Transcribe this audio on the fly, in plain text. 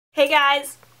Hey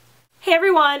guys. Hey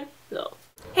everyone. No.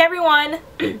 Hey everyone.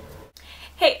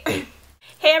 Hey. Hey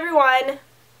everyone.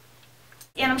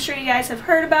 And I'm sure you guys have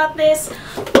heard about this.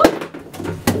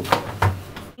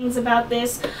 Things about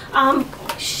this.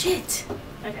 Shit.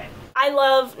 Okay.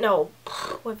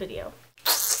 What video?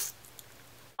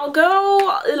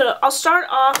 I'll start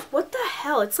off. What the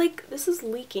hell? It's like this is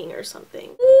leaking or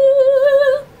something.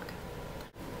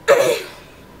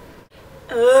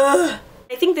 I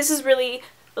think this is really.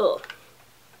 Ugh.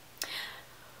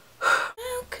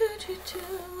 How could you do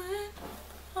it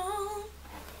all?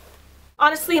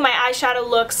 Honestly, my eyeshadow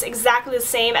looks exactly the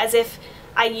same as if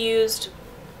I used.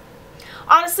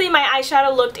 Honestly, my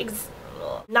eyeshadow looked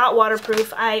not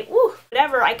waterproof.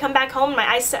 Whatever. I come back home, my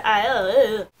eyes.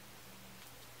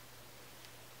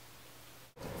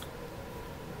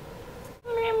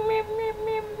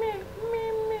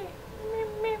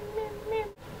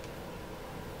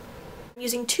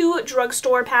 Using 2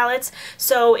 drugstore palettes,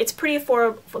 so it's pretty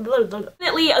affordable.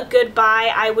 Definitely a good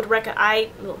buy. I would recommend.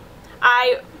 Guys,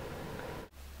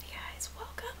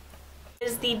 welcome. It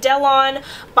is the Delon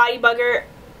Body Bugger,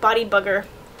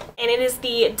 and it is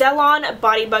the Delon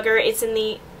Body Bugger. It's in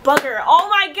the bugger. Oh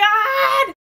my god!